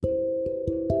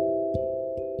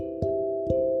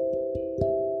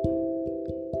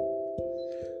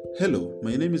Hello,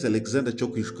 my name is Alexander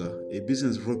Chokushka, a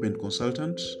business development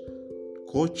consultant,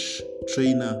 coach,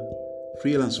 trainer,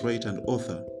 freelance writer, and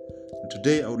author. And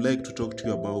today I would like to talk to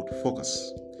you about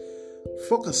focus.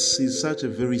 Focus is such a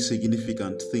very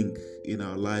significant thing in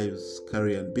our lives,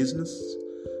 career, and business.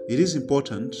 It is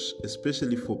important,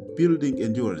 especially for building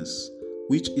endurance,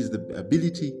 which is the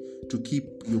ability to keep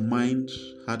your mind,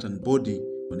 heart, and body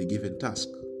on a given task.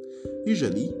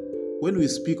 Usually, when we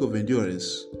speak of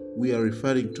endurance, we are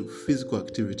referring to physical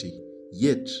activity,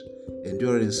 yet,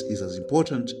 endurance is as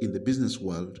important in the business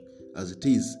world as it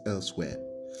is elsewhere.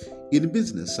 In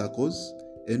business circles,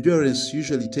 endurance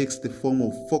usually takes the form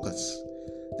of focus.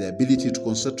 The ability to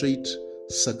concentrate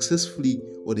successfully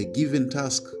on a given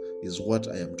task is what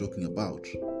I am talking about.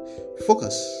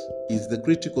 Focus is the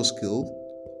critical skill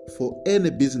for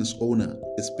any business owner,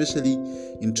 especially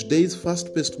in today's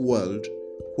fast-paced world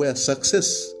where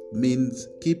success means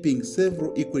keeping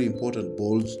several equally important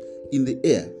balls in the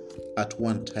air at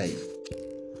one time.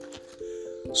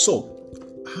 So,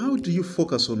 how do you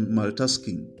focus on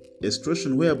multitasking? A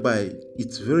situation whereby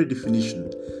its very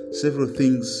definition, several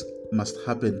things must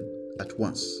happen at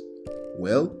once.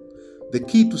 Well, the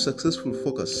key to successful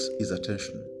focus is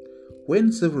attention.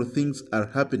 When several things are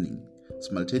happening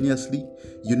simultaneously,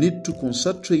 you need to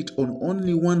concentrate on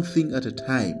only one thing at a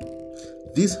time.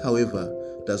 This, however,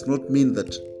 does not mean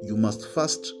that you must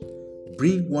first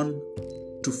bring one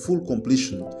to full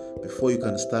completion before you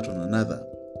can start on another.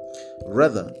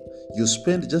 Rather, you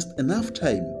spend just enough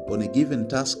time on a given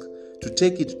task to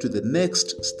take it to the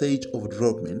next stage of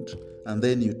development, and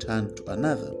then you turn to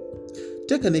another.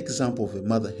 Take an example of a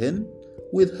mother hen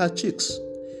with her chicks.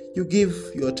 You give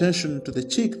your attention to the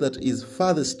chick that is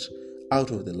farthest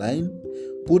out of the line,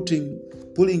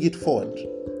 pulling it forward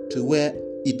to where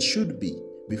it should be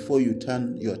before you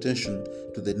turn your attention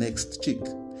to the next chick.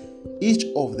 Each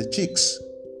of the chicks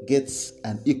gets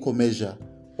an equal measure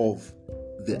of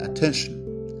the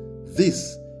attention.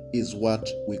 This is what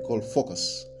we call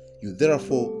focus. You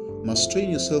therefore must train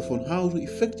yourself on how to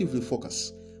effectively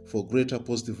focus for greater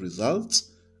positive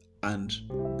results and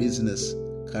business,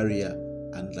 career,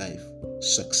 and life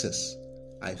success.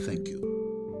 I thank you.